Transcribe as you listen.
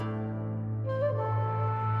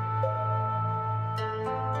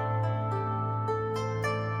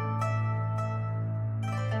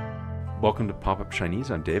Welcome to Pop-Up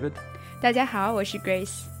Chinese. I'm David. 大家好，我是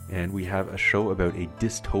Grace. And we have a show about a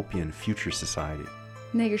dystopian future society.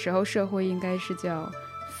 那个时候社会应该是叫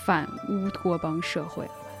反乌托邦社会。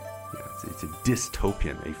Yeah, it's a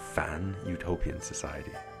dystopian, a fan utopian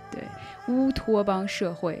society. 对，乌托邦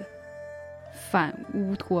社会，反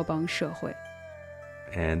乌托邦社会。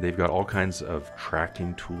And they've got all kinds of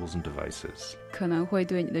tracking tools and devices. 可能会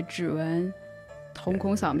对你的指纹、瞳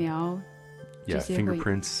孔扫描。Yeah,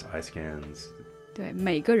 fingerprints, eye scans. 对，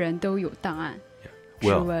每个人都有档案。Yeah.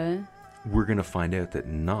 Well, 指纹。we're going to find out that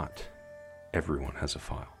not everyone has a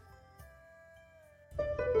file.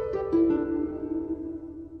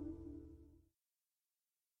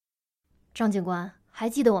 张警官，还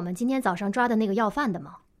记得我们今天早上抓的那个要饭的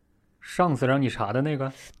吗？上次让你查的那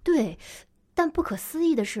个？对，但不可思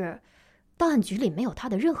议的是，档案局里没有他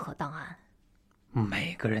的任何档案。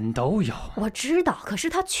每个人都有。我知道，可是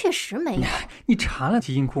他确实没有。你查了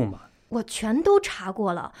基因库吗？我全都查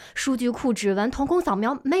过了，数据库、指纹、瞳孔扫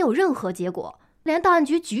描没有任何结果，连档案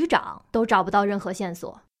局局长都找不到任何线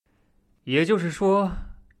索。也就是说，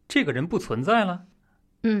这个人不存在了？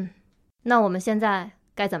那我们现在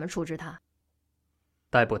该怎么处置他？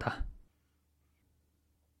逮捕他。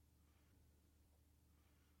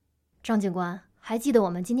张警官，还记得我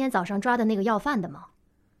们今天早上抓的那个要饭的吗？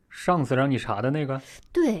上次让你查的那个？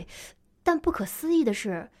对，但不可思议的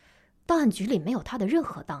是，档案局里没有他的任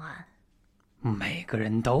何档案。每个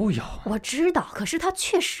人都有。我知道，可是他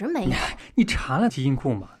确实没有。你查了基因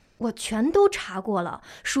库吗？我全都查过了，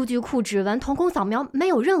数据库、指纹、瞳孔扫描没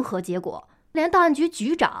有任何结果，连档案局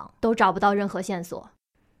局长都找不到任何线索。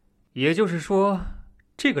也就是说，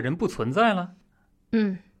这个人不存在了？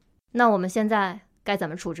那我们现在该怎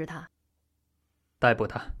么处置他？逮捕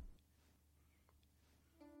他。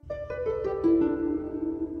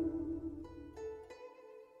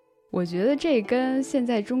我觉得这跟现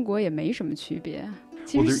在中国也没什么区别。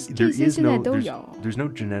其 Well, 实 there 这些 is 现在 no, 都有。there's no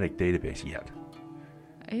genetic database yet.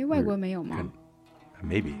 哎，外国没有吗？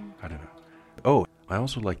 Maybe. I don't know. Oh, I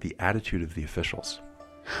also like the attitude of the officials.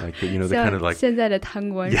 Like, you know, they're kind of like... 现在的贪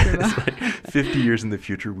官 Yes, 是吧？ like 50 years in the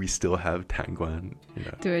future, we still have 贪官, you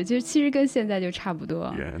know. 对，就其实跟现在就差不多。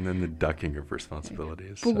Yeah, and then the ducking of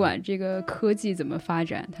responsibilities. 不管这个科技怎么发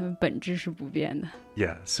展，他们本质是不变的。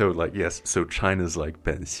Yeah, so like, yes, so China's like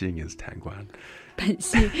本性 is 贪官. 本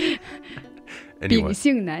性秉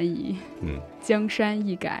性难移。江山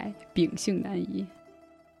易改，秉性难移。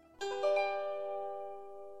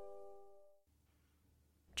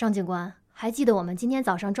张警官，还记得我们今天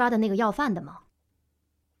早上抓的那个要饭的吗？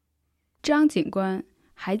张警官，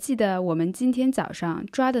还记得我们今天早上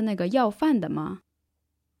抓的那个要饭的吗？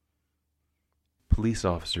 Police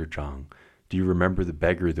Officer Zhang, do you remember the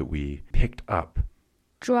beggar that we picked up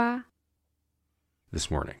抓 this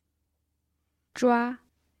morning? 抓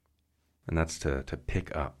And that's to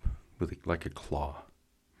pick up with like a claw.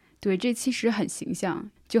 对，这其实很形象，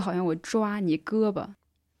就好像我抓你胳膊。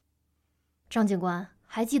张警官，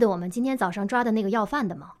还记得我们今天早上抓的那个要饭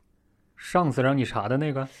的吗？上次让你查的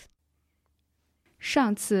那个？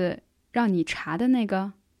上次让你查的那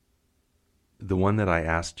个？ The one that I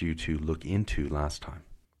asked you to look into last time.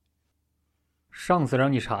 上次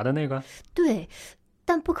让你查的那个？对，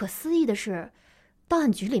但不可思议的是，档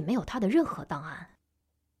案局里没有他的任何档案。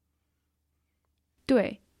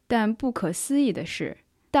对，但不可思议的是，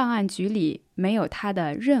档案局里没有他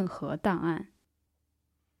的任何档案。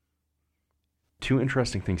Two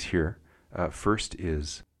interesting things here. First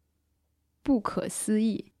is 不可思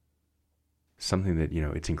议 something that, you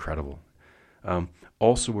know, it's incredible.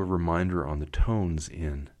 Also a reminder on the tones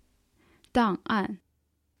in 档案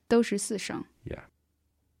都是四声。 Yeah.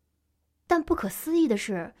 但不可思议的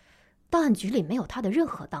是，档案局里没有他的任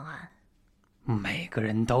何档案。每个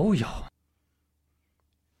人都有。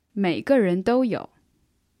每个人都有。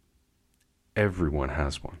 Everyone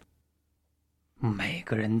has one. 每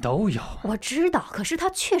个人都有。我知道，可是他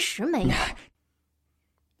确实没有。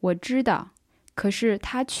我知道，可是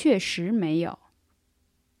他确实没有。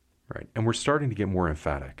 Right. And we're starting to get more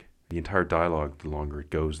emphatic. The entire dialogue, the longer it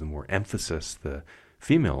goes, the more emphasis the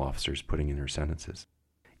female officer is putting in her sentences.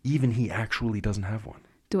 Even he actually doesn't have one.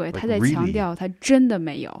 对， Like 他在 really? 强调他真的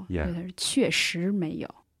没有。 Yeah. 对，他是确实没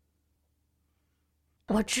有。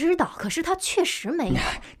我知道，可是他确实没有。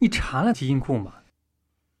你查了基因库吗？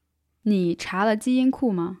你查了基因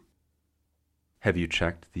库吗？ Have you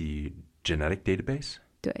checked the genetic database?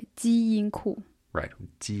 对，基因库。 Right.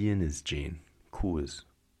 基因 is gene. 库 is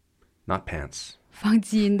not pants. 放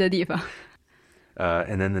基因的地方。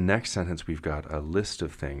And then the next sentence, we've got a list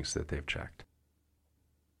of things that they've checked.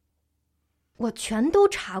 我全都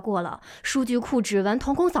查过了，数据库、指纹、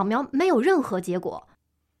瞳孔扫描没有任何结果。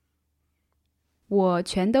我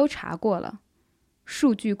全都查过了。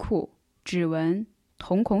数据库、指纹、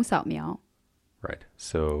瞳孔扫描。Right.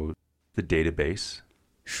 So the database.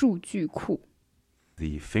 数据库。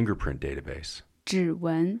The fingerprint database. 指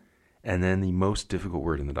纹。And then the most difficult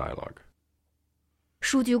word in the dialogue.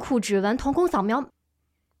 数据库、指纹、瞳孔扫描。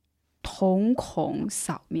瞳孔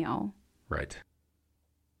扫描。Right.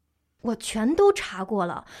 我全都查过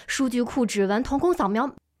了。数据库、指纹、瞳孔扫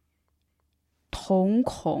描。瞳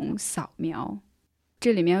孔扫描。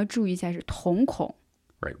这里面要注意一下是瞳孔。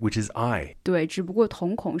Right, which is eye. 对，只不过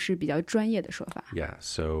瞳孔是比较专业的说法。Yeah,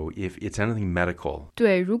 so if it's anything medical.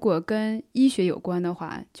 对，如果跟医学有关的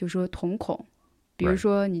话，就说瞳孔。比如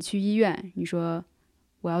说你去医院，你说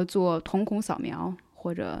我要做瞳孔扫描，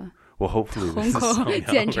或者 Well, hopefully 瞳孔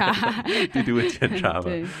检查。They do a 检查吧。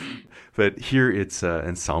对。But here it's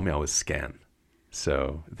and 扫描 is scan.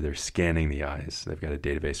 So they're scanning the eyes. They've got a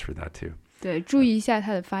database for that too. 对，注意一下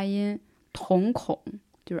它的发音，瞳孔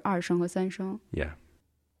就是2声和3声。Yeah.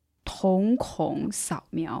 瞳孔扫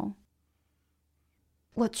描。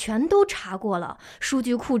我全都查过了，数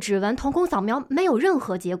据库、指纹、瞳孔扫描没有任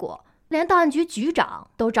何结果，连档案局局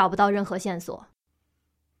长都找不到任何线索。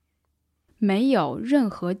没有任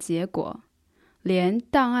何结果，连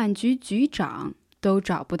档案局局长都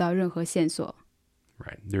找不到任何线索。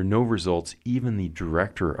Right. There are no results, even the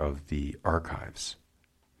director of the archives.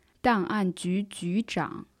 档案局局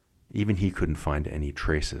长 Even he couldn't find any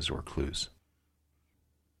traces or clues.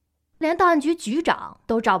 连档案局局长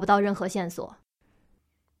都找不到任何线索。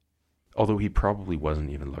Although he probably wasn't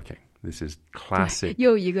even looking. This is classic.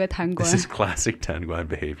 又一个贪官。 This is classic 贪官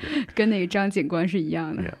behavior. 跟那个张警官是一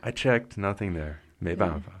样的。Yeah, I checked, nothing there. 没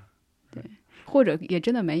办法。对，或者也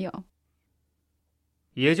真的没有。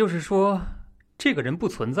也就是说，这个人不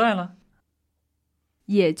存在了。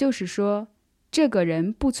也就是说，这个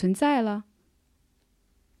人不存在了。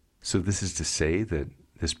So this is to say that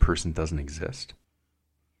this person doesn't exist?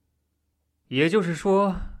 也就是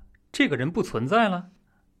说，这个人不存在了。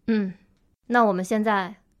那我们现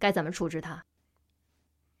在该怎么处置他？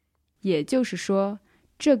也就是说，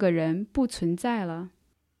这个人不存在了。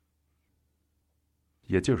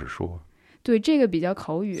也就是说。对，这个比较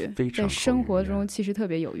口语，非常口语，在生活中其实特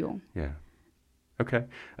别有用。Yeah. Okay.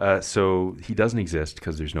 So he doesn't exist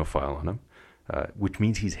because there's no file on him, which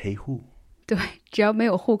means he's 黑户。对，只要没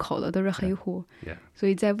有户口的都是黑户。Yeah. 所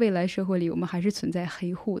以在未来社会里，我们还是存在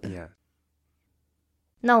黑户的。Yeah.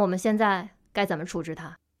 那我们现在该怎么处置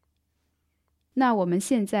他？那我们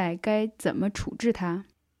现在该怎么处置他？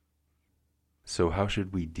 So how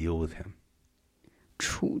should we deal with him?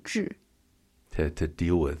 处置。To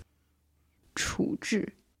deal with. 处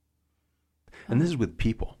置。And this is with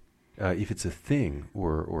people. If it's a thing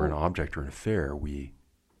or an object or an affair, we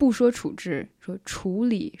不说处置，说处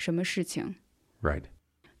理什么事情。Right.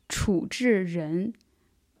 处置人，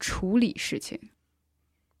处理事情。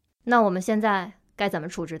那我们现在该怎么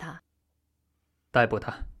处置他？逮捕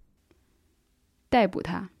他。逮捕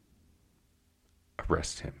他。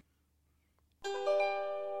Arrest him.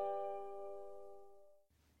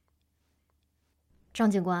 张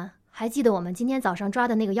警官，还记得我们今天早上抓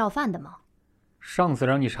的那个要犯的吗？上次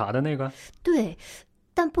让你查的那个？对，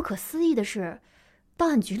但不可思议的是，档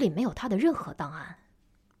案局里没有他的任何档案。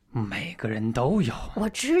每个人都有。我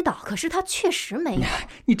知道，可是他确实没有。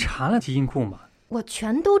你查了基因库吗？我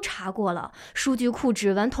全都查过了，数据库、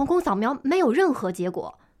指纹、瞳孔扫描没有任何结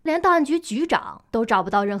果，连档案局局长都找不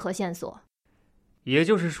到任何线索。也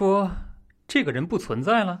就是说，这个人不存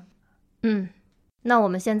在了。那我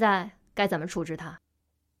们现在该怎么处置他？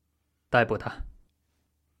逮捕他。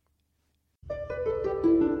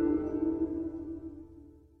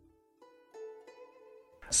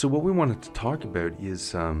So what we wanted to talk about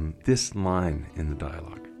is this line in the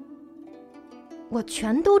dialogue. 我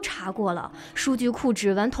全都查过了，数据库、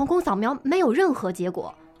指纹、瞳孔扫描没有任何结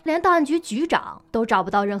果，连档案局局长都找不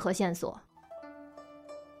到任何线索。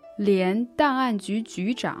连档案局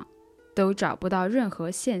局长都找不到任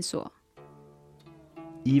何线索。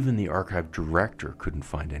Even the archive director couldn't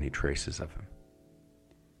find any traces of him.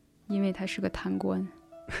 因为他是个贪官。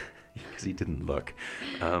Because he didn't look.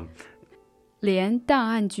 连档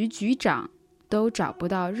案局局长都找不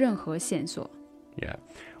到任何线索。Yeah.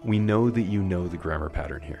 We know that you know the grammar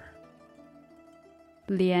pattern here.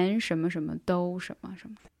 连什么什么都什么什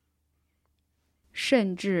么。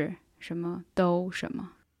甚至什么都什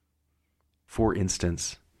么。For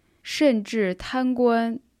instance. 甚至贪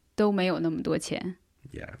官都没有那么多钱。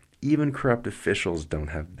Yeah. Even corrupt officials don't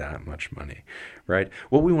have that much money, right?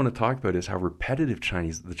 What we want to talk about is how repetitive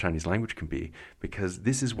the Chinese language can be, because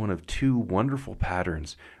this is one of two wonderful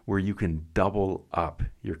patterns where you can double up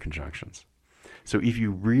your conjunctions. So if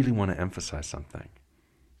you really want to emphasize something,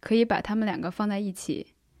 可以把它们两个放在一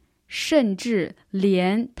起，甚至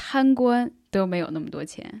连贪官都没有那么多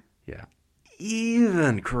钱。 yeah,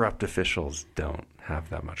 even corrupt officials don't have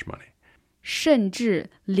that much money. 甚至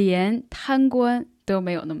连贪官都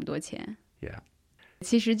没有那么多钱。 Yeah.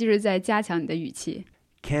 其实就是在加强你的语气，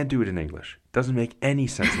 Can't do it in English. Doesn't make any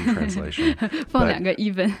sense in translation. 放两个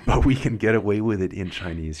even。 But we can get away with it in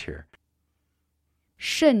Chinese here.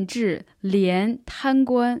 甚至连贪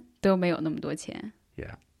官都没有那么多钱。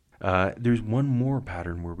 Yeah. There's one more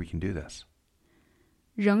pattern where we can do this.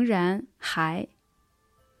 仍然还，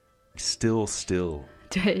 Still.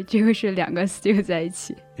 对，这个是两个 still 在一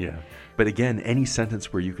起。 Yeah. But again, any sentence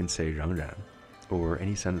where you can say 仍然 or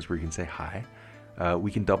any sentence where you can say 还,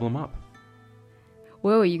 we can double them up.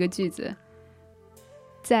 我有一个句子，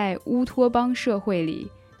在乌托邦社会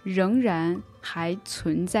里，仍然还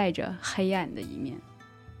存在着黑暗的一面。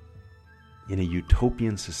 In a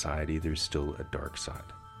utopian society, there's still a dark side.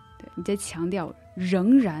 对，你在强调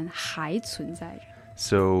仍然还存在着。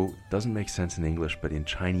 So, doesn't make sense in English, but in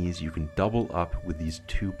Chinese, you can double up with these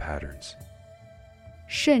two patterns.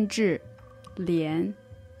 甚至连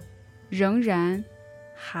仍然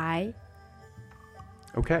还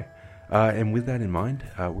Okay. And with that in mind,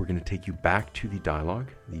 we're going to take you back to the dialogue,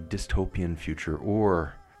 the dystopian future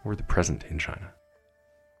or the present in China.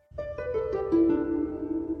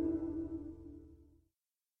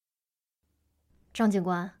 张警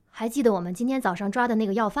官，还记得我们今天早上抓的那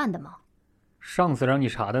个要犯的吗？上次让你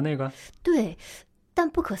查的那个？对，但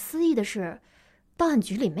不可思议的是，档案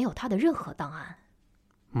局里没有他的任何档案。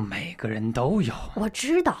每个人都有。我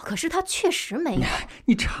知道，可是他确实没有。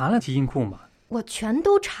你查了基因库吗？我全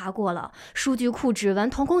都查过了，数据库、指纹、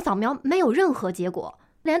瞳孔扫描没有任何结果，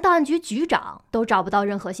连档案局局长都找不到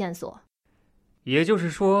任何线索。也就是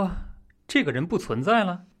说，这个人不存在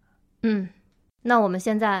了？那我们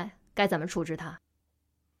现在该怎么处置他？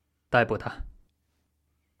逮捕他。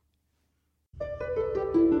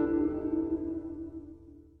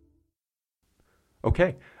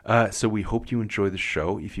Okay, so we hope you enjoy the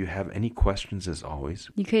show. If you have any questions, as always,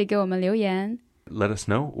 你可以给我们留言。 let us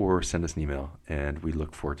know or send us an email, and we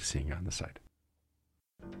look forward to seeing you on the site.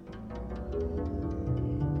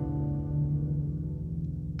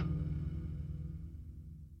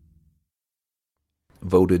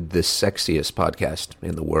 Voted the sexiest podcast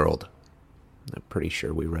in the world. I'm pretty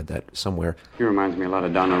sure we read that somewhere. He reminds me a lot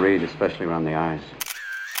of Donna Reed, especially around the eyes.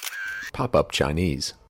 Pop-up Chinese.